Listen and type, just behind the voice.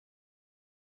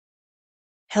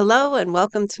Hello and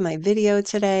welcome to my video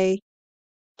today.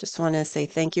 Just want to say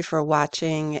thank you for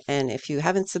watching, and if you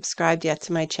haven't subscribed yet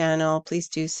to my channel, please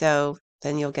do so.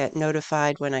 Then you'll get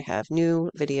notified when I have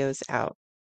new videos out.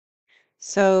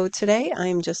 So today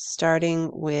I'm just starting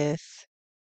with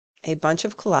a bunch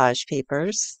of collage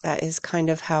papers. That is kind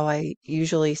of how I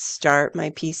usually start my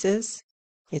pieces.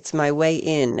 It's my way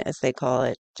in, as they call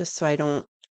it, just so I don't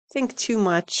think too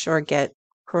much or get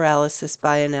paralysis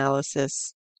by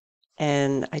analysis.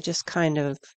 And I just kind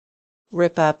of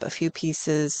rip up a few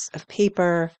pieces of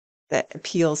paper that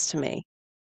appeals to me.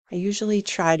 I usually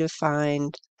try to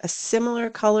find a similar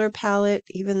color palette,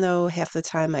 even though half the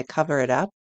time I cover it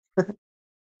up.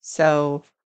 So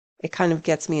it kind of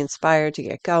gets me inspired to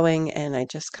get going, and I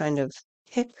just kind of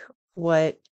pick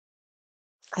what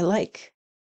I like.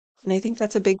 And I think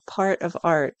that's a big part of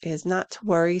art is not to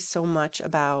worry so much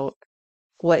about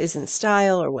what is in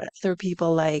style or what other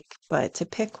people like, but to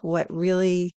pick what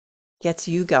really gets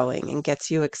you going and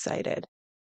gets you excited.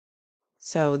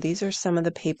 So these are some of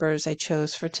the papers I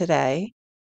chose for today.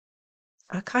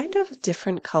 A kind of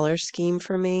different color scheme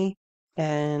for me,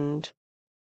 and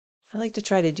I like to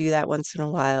try to do that once in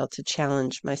a while to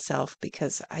challenge myself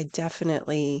because I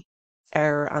definitely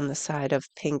err on the side of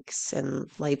pinks and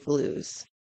light blues.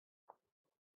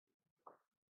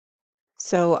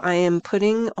 So I am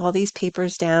putting all these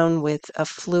papers down with a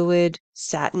fluid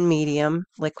satin medium,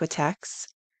 Liquitex,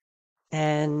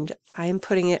 and I'm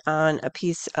putting it on a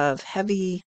piece of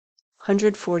heavy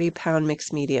 140-pound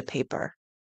mixed media paper.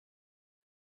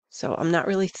 So I'm not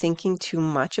really thinking too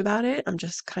much about it. I'm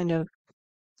just kind of,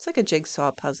 it's like a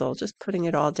jigsaw puzzle, just putting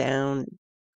it all down,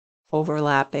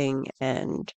 overlapping,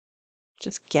 and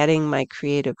just getting my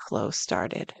creative flow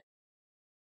started.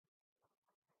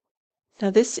 Now,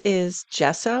 this is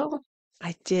gesso.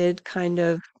 I did kind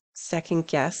of second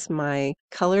guess my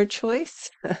color choice.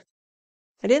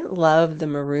 I didn't love the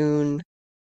maroon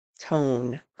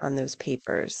tone on those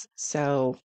papers,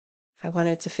 so I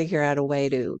wanted to figure out a way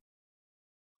to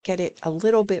get it a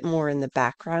little bit more in the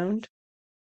background.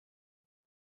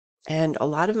 And a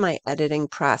lot of my editing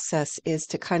process is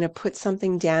to kind of put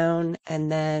something down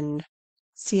and then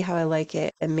see how I like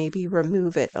it and maybe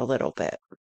remove it a little bit.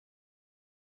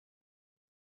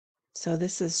 So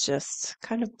this is just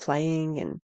kind of playing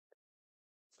and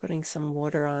putting some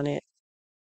water on it.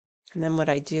 And then what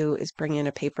I do is bring in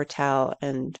a paper towel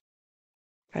and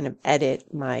kind of edit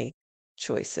my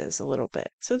choices a little bit.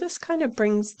 So this kind of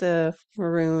brings the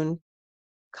maroon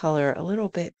color a little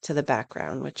bit to the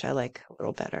background, which I like a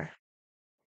little better.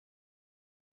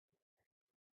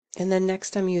 And then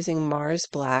next I'm using Mars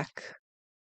Black.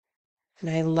 And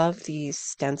I love these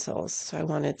stencils, so I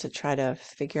wanted to try to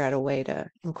figure out a way to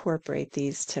incorporate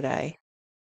these today.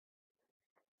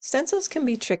 Stencils can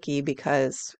be tricky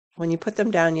because when you put them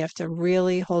down, you have to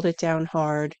really hold it down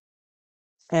hard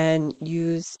and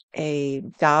use a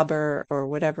dauber or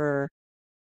whatever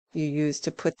you use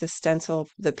to put the stencil,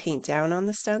 the paint down on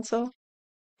the stencil.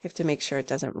 You have to make sure it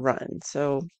doesn't run.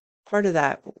 So part of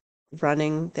that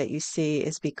running that you see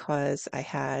is because I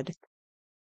had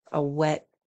a wet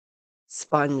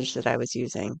sponge that I was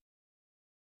using.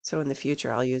 So in the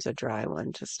future, I'll use a dry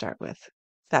one to start with.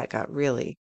 That got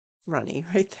really runny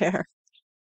right there.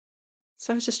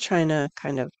 So I was just trying to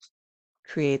kind of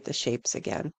create the shapes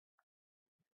again.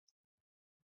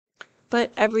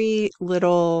 But every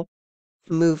little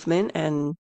movement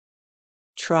and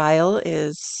trial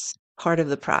is part of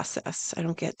the process. I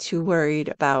don't get too worried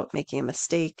about making a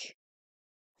mistake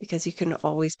because you can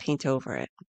always paint over it.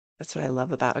 That's what I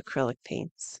love about acrylic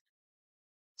paints.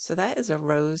 So that is a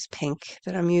rose pink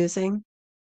that I'm using.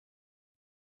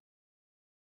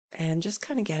 And just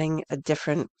kind of getting a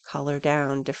different color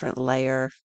down, different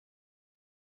layer.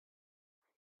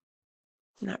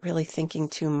 Not really thinking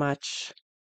too much.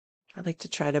 I like to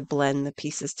try to blend the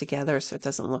pieces together so it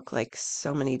doesn't look like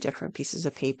so many different pieces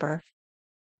of paper.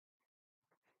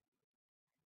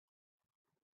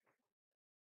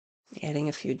 Adding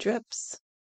a few drips.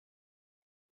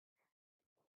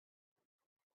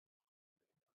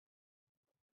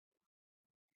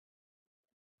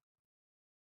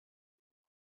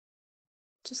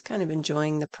 Just kind of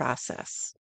enjoying the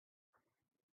process,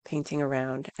 painting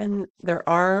around. And there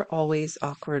are always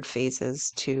awkward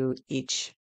phases to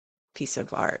each piece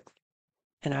of art.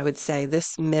 And I would say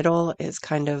this middle is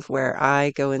kind of where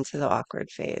I go into the awkward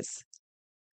phase.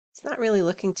 It's not really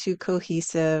looking too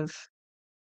cohesive,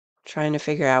 trying to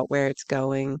figure out where it's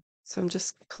going. So I'm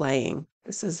just playing.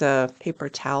 This is a paper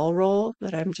towel roll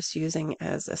that I'm just using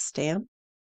as a stamp,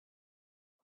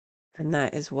 and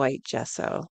that is white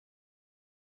gesso.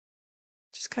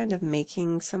 Just kind of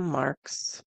making some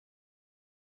marks.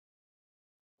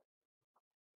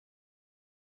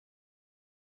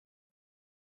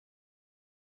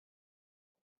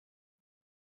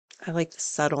 I like the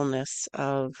subtleness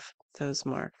of those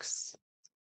marks.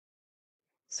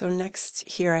 So next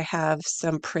here I have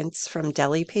some prints from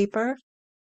deli paper.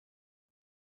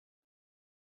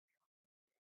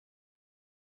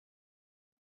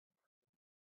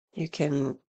 You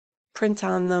can print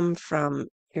on them from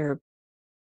your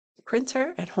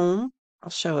printer at home. I'll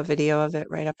show a video of it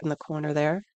right up in the corner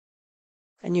there.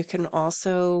 And you can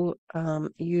also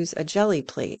use a jelly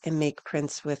plate and make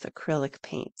prints with acrylic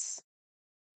paints.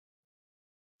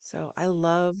 So I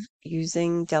love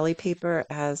using deli paper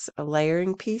as a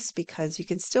layering piece because you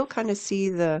can still kind of see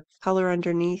the color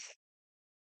underneath,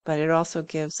 but it also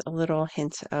gives a little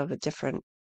hint of a different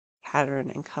pattern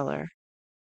and color.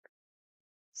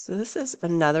 So this is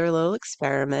another little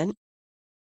experiment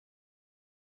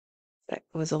that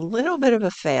was a little bit of a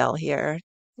fail here.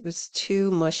 It was too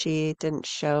mushy, it didn't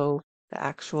show the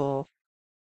actual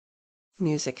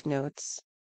music notes.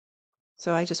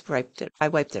 So I just wiped it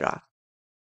off.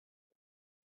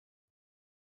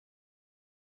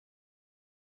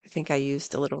 I think I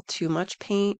used a little too much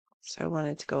paint, so I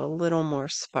wanted to go a little more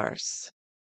sparse.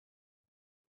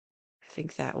 I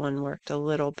think that one worked a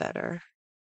little better.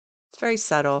 It's very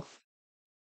subtle.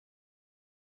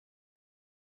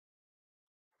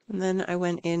 And then I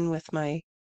went in with my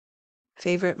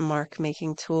favorite mark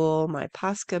making tool, my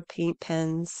Posca paint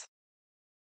pens.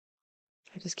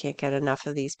 I just can't get enough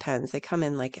of these pens. They come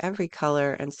in like every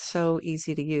color and so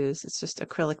easy to use. It's just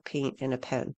acrylic paint in a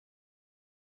pen.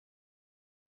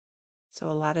 So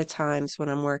a lot of times when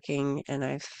I'm working and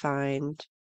I find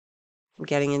I'm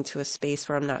getting into a space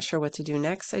where I'm not sure what to do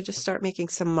next, I just start making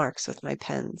some marks with my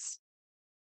pens.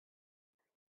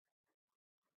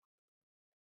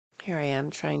 Here I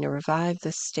am trying to revive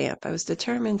this stamp. I was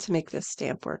determined to make this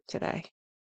stamp work today.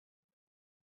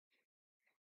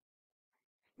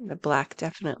 The black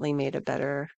definitely made a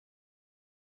better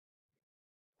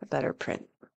print.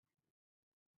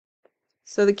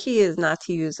 So the key is not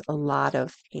to use a lot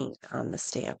of paint on the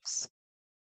stamps.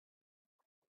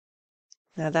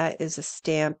 Now that is a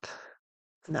stamp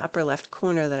in the upper left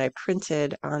corner that I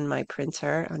printed on my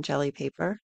printer on jelly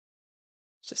paper.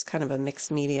 It's just kind of a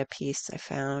mixed media piece I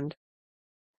found.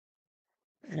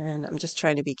 And I'm just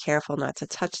trying to be careful not to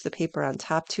touch the paper on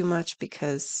top too much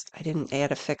because I didn't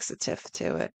add a fixative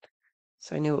to it.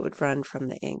 So I knew it would run from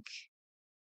the ink.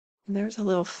 And there's a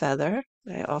little feather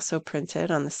that I also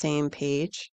printed on the same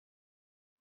page.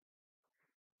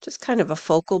 Just kind of a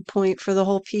focal point for the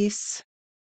whole piece.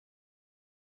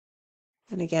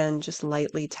 And again, just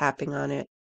lightly tapping on it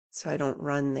so I don't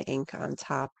run the ink on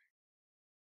top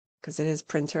because it is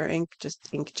printer ink,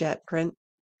 just inkjet print.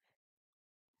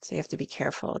 So you have to be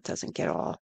careful it doesn't get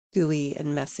all gooey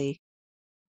and messy.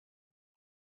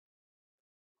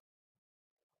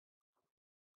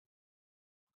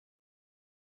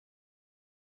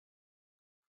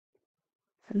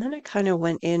 And then I kind of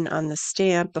went in on the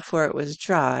stamp before it was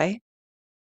dry.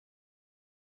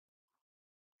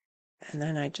 And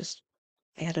then I just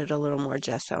added a little more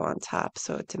gesso on top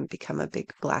so it didn't become a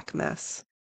big black mess.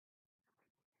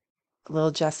 A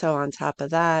little gesso on top of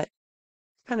that,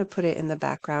 kind of put it in the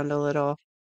background a little.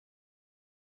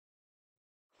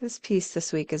 This piece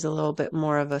this week is a little bit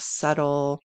more of a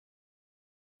subtle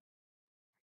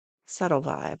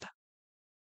vibe.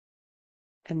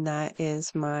 And that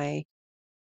is my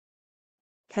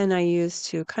pen I use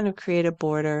to kind of create a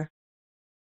border.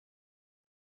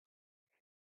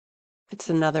 It's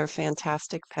another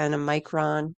fantastic pen, a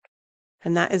Micron,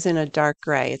 and that is in a dark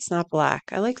gray. It's not black.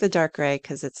 I like the dark gray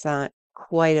because it's not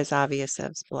quite as obvious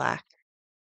as black.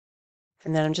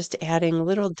 And then I'm just adding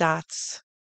little dots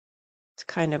to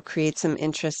kind of create some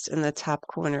interest in the top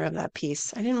corner of that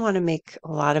piece. I didn't want to make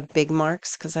a lot of big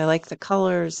marks because I like the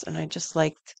colors and I just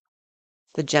liked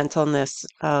the gentleness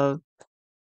of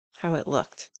how it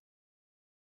looked.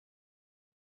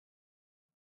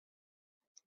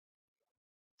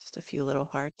 Just a few little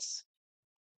hearts.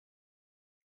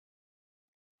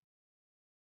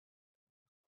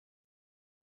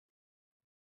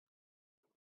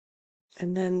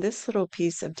 And then this little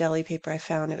piece of deli paper I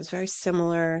found, it was very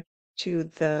similar to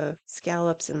the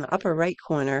scallops in the upper right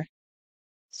corner.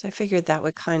 So I figured that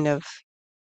would kind of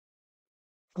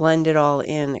blend it all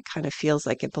in. It kind of feels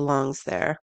like it belongs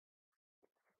there.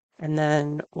 And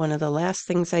then one of the last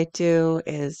things I do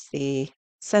is the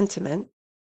sentiment.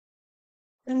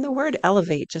 And the word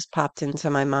elevate just popped into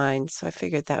my mind, so I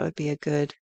figured that would be a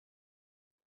good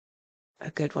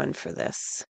one for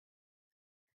this.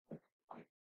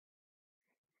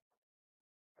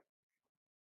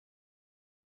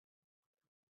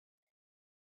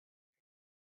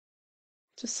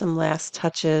 Just some last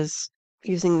touches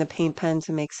using the paint pen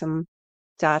to make some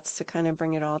dots to kind of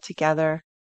bring it all together.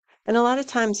 And a lot of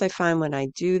times I find when I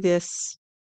do this,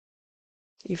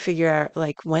 you figure out,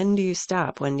 like, when do you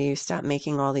stop? When do you stop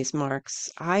making all these marks?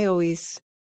 I always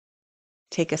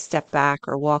take a step back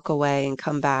or walk away and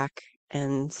come back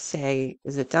and say,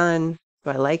 is it done? Do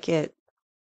I like it?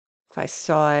 If I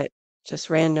saw it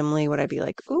just randomly, would I be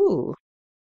like, ooh?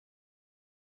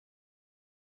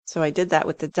 So I did that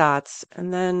with the dots,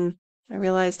 and then I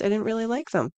realized I didn't really like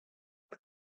them.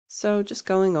 So just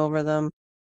going over them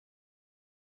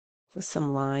with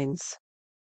some lines,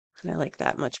 and I like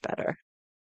that much better.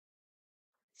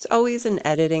 It's always an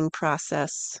editing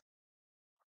process.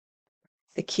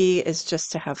 The key is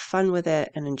just to have fun with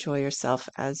it and enjoy yourself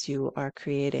as you are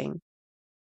creating.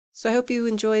 So I hope you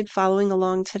enjoyed following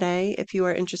along today. If you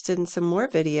are interested in some more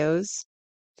videos,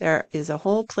 there is a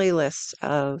whole playlist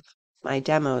of my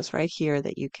demos right here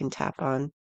that you can tap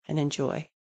on and enjoy.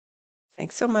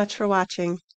 Thanks so much for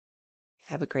watching.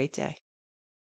 Have a great day.